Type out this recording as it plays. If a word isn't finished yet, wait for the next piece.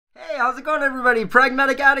how's it going, everybody?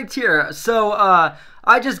 Pragmatic Addict here. So,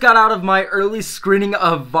 I just got out of my early screening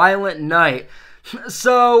of Violent Night.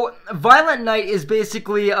 So, Violent Night is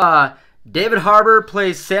basically, David Harbour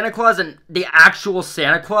plays Santa Claus, and the actual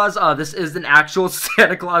Santa Claus. This is an actual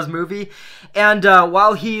Santa Claus movie. And,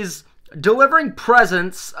 while he's delivering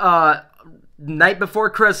presents, night before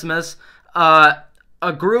Christmas,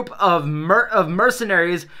 a group of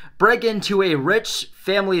mercenaries break into a rich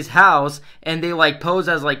family's house, and they like pose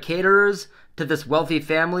as like caterers to this wealthy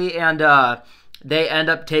family, and they end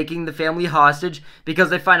up taking the family hostage because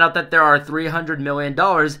they find out that there are $300 million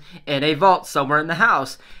in a vault somewhere in the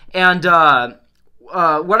house. And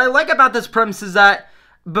what I like about this premise is that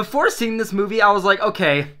before seeing this movie, I was like,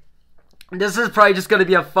 okay, this is probably just going to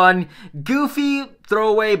be a fun, goofy,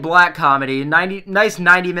 throwaway black comedy. Nice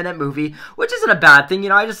 90-minute movie, which isn't a bad thing. You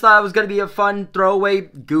know, I just thought it was going to be a fun, throwaway,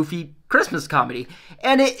 goofy Christmas comedy.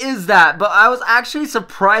 And it is that, but I was actually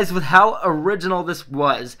surprised with how original this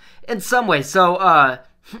was in some ways. So,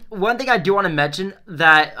 one thing I do want to mention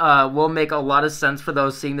that will make a lot of sense for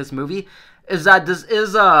those seeing this movie is that this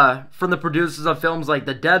is from the producers of films like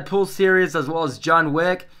the Deadpool series, as well as John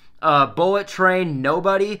Wick, Bullet Train,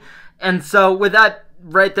 Nobody. And so with that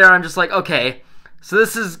right there, I'm just like, okay, so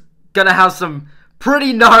this is gonna have some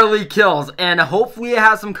pretty gnarly kills, and hopefully it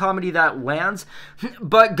has some comedy that lands.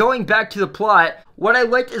 But going back to the plot, what I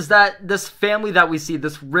liked is that this family that we see,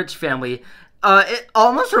 this rich family, it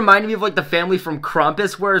almost reminded me of like the family from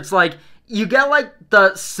Krampus, where it's like, you get like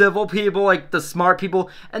the civil people, like the smart people,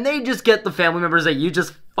 and they just get the family members that you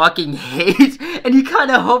just fucking hate, and you kind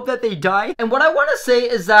of hope that they die. And what I want to say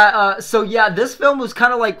is that, so yeah, this film was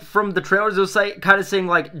kind of like, from the trailers, it was like, kind of saying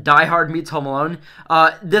like Die Hard meets Home Alone.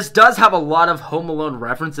 This does have a lot of Home Alone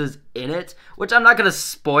references in it, which I'm not going to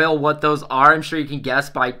spoil what those are. I'm sure you can guess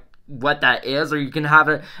by what that is, or you can have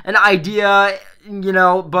an idea, you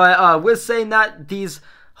know, but with saying that, these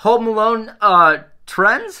Home Alone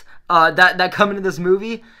trends that come into this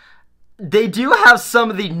movie, they do have some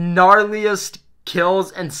of the gnarliest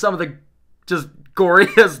kills and some of the just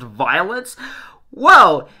goriest violence.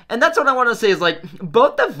 Whoa! And that's what I want to say is, like,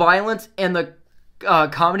 both the violence and the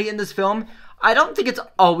comedy in this film, I don't think it's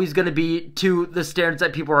always going to be to the standards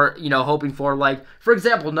that people are, you know, hoping for. Like, for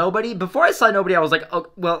example, Nobody. Before I saw Nobody, I was like, oh,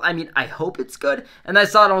 well, I mean, I hope it's good. And I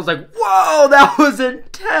saw it and I was like, whoa, that was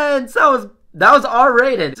intense. That was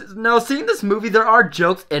R-rated. No, seeing this movie, there are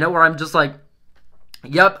jokes in it where I'm just like,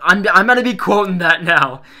 yep, I'm gonna be quoting that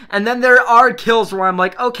now. And then there are kills where I'm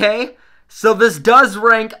like, okay, so this does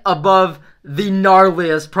rank above the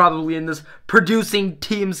gnarliest probably in this producing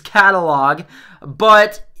team's catalog.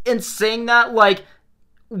 But in saying that, like,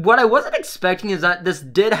 what I wasn't expecting is that this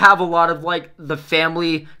did have a lot of, like, the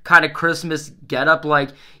family kind of Christmas getup. Like,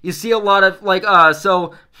 you see a lot of, like,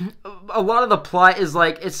 so a lot of the plot is,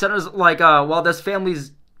 like, it centers, like, while this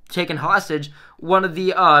family's taken hostage, one of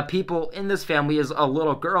the people in this family is a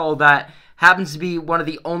little girl that happens to be one of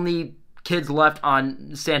the only kids left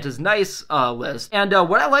on Santa's nice list. And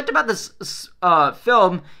what I liked about this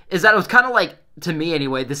film is that it was kind of like, to me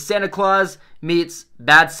anyway, the Santa Claus meets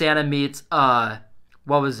Bad Santa meets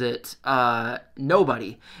what was it?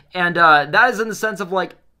 Nobody. And that is in the sense of,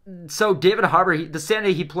 like, so David Harbour, the Santa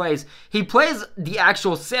he plays the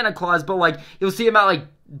actual Santa Claus, but, like, you'll see him at, like,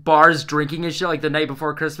 bars drinking and shit, like, the night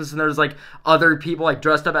before Christmas, and there's, like, other people, like,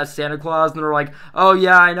 dressed up as Santa Claus, and they're like, oh,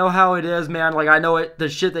 yeah, I know how it is, man, like, I know it, the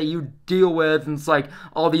shit that you deal with, and it's, like,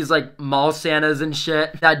 all these, like, mall Santas and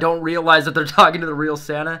shit that don't realize that they're talking to the real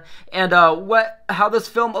Santa. And, how this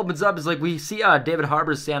film opens up is, like, we see, David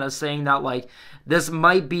Harbour's Santa saying that, like, this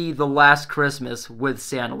might be the last Christmas with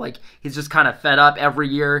Santa. Like, he's just kind of fed up every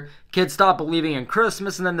year. Kids stop believing in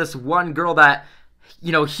Christmas, and then this one girl that,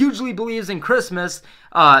 you know, hugely believes in Christmas,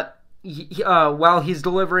 while he's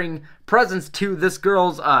delivering presents to this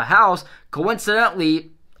girl's house,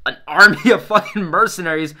 coincidentally, an army of fucking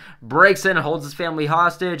mercenaries breaks in and holds his family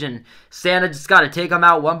hostage, and Santa just gotta take them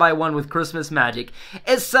out one by one with Christmas magic.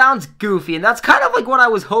 It sounds goofy, and that's kind of like what I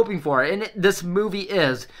was hoping for, and this movie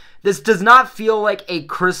is. This does not feel like a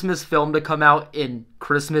Christmas film to come out in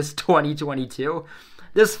Christmas 2022.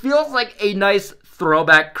 This feels like a nice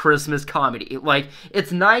throwback Christmas comedy. Like,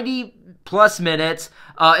 it's 90 plus minutes.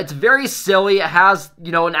 It's very silly. It has,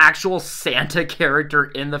 you know, an actual Santa character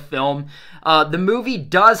in the film. The movie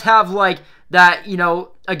does have, like, that, you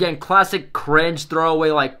know, again, classic cringe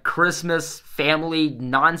throwaway, like, Christmas family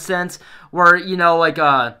nonsense where, you know,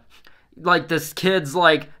 like this kid's,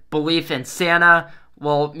 like, belief in Santa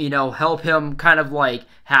will, you know, help him kind of, like,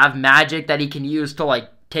 have magic that he can use to, like,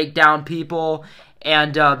 take down people.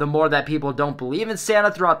 And the more that people don't believe in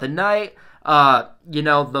Santa throughout the night, you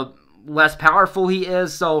know, the less powerful he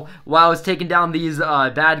is. So while he's taking down these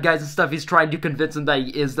bad guys and stuff, he's trying to convince them that he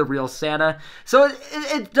is the real Santa. So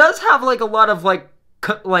it does have like a lot of like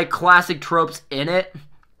classic tropes in it.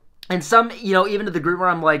 And some, you know, even to the degree where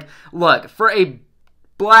I'm like, look, for a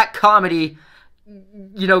black comedy,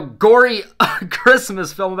 you know, gory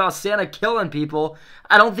Christmas film about Santa killing people,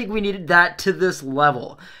 I don't think we needed that to this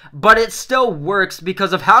level. But it still works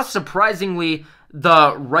because of how surprisingly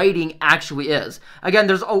the writing actually is. Again,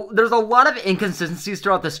 there's a lot of inconsistencies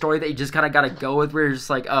throughout the story that you just kind of got to go with, where you're just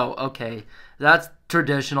like, oh, okay, that's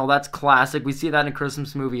traditional, that's classic. We see that in a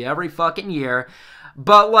Christmas movie every fucking year.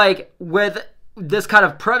 But like with this kind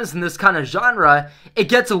of premise and this kind of genre, it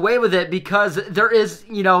gets away with it because there is,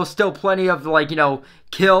 you know, still plenty of like, you know,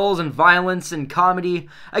 kills and violence and comedy.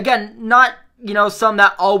 Again, not, you know, some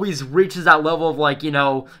that always reaches that level of like, you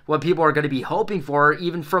know, what people are going to be hoping for,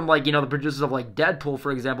 even from like, you know, the producers of like Deadpool,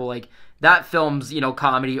 for example, like that film's, you know,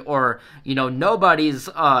 comedy, or, you know, Nobody's,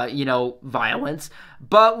 you know, violence.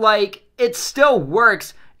 But like, it still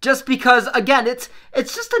works just because, again, it's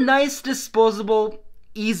just a nice, disposable,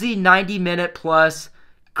 easy 90-minute plus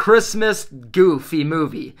Christmas goofy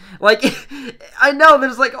movie. Like, I know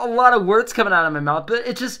there's like a lot of words coming out of my mouth, but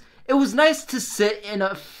it was nice to sit in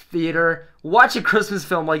a theater, watch a Christmas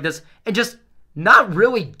film like this, and just not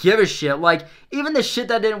really give a shit. Like, even the shit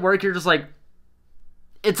that didn't work, you're just like,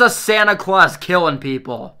 it's a Santa Claus killing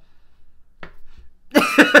people.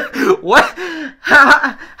 What?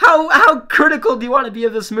 How critical do you want to be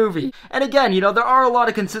of this movie? And again, you know, there are a lot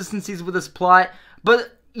of consistencies with this plot,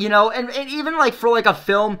 but, you know, and even like for like a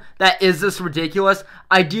film that is this ridiculous,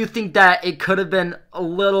 I do think that it could have been a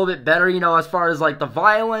little bit better, you know, as far as like the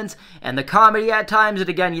violence and the comedy at times. And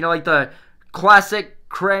again, you know, like the classic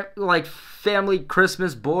like family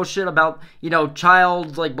Christmas bullshit about, you know,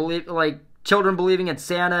 children believing in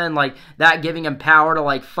Santa and like that giving him power to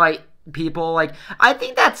like fight people. Like, I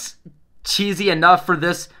think that's cheesy enough for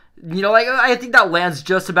this. You know, like, I think that lands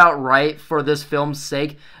just about right for this film's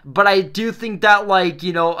sake. But I do think that, like,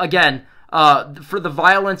 you know, again, for the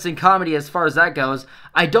violence and comedy as far as that goes,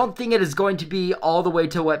 I don't think it is going to be all the way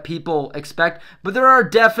to what people expect. But there are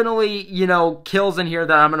definitely, you know, kills in here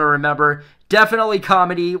that I'm going to remember. Definitely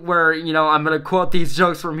comedy where, you know, I'm going to quote these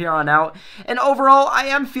jokes from here on out. And overall, I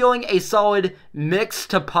am feeling a solid mix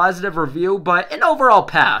to positive review, but an overall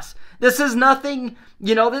pass. This is nothing,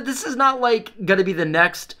 you know, this is not like going to be the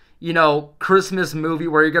next, you know, Christmas movie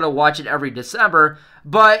where you're going to watch it every December.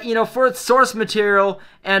 But, you know, for its source material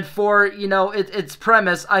and for, you know, its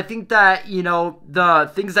premise, I think that, you know,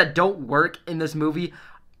 the things that don't work in this movie,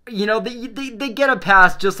 you know, they get a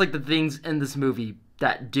pass just like the things in this movie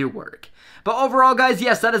that do work. But overall, guys,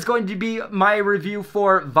 yes, that is going to be my review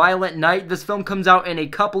for Violent Night. This film comes out in a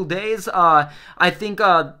couple days. I think,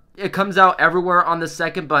 it comes out everywhere on the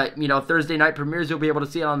 2nd, but, you know, Thursday night premieres, you'll be able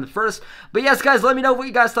to see it on the 1st. But yes, guys, let me know what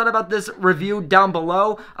you guys thought about this review down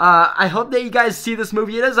below. I hope that you guys see this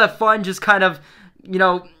movie. It is a fun, just kind of, you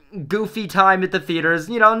know, goofy time at the theaters.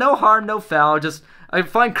 You know, no harm, no foul, just a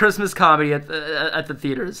fun Christmas comedy at the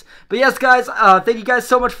theaters. But yes, guys, thank you guys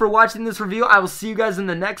so much for watching this review. I will see you guys in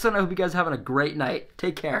the next one. I hope you guys are having a great night.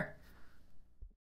 Take care.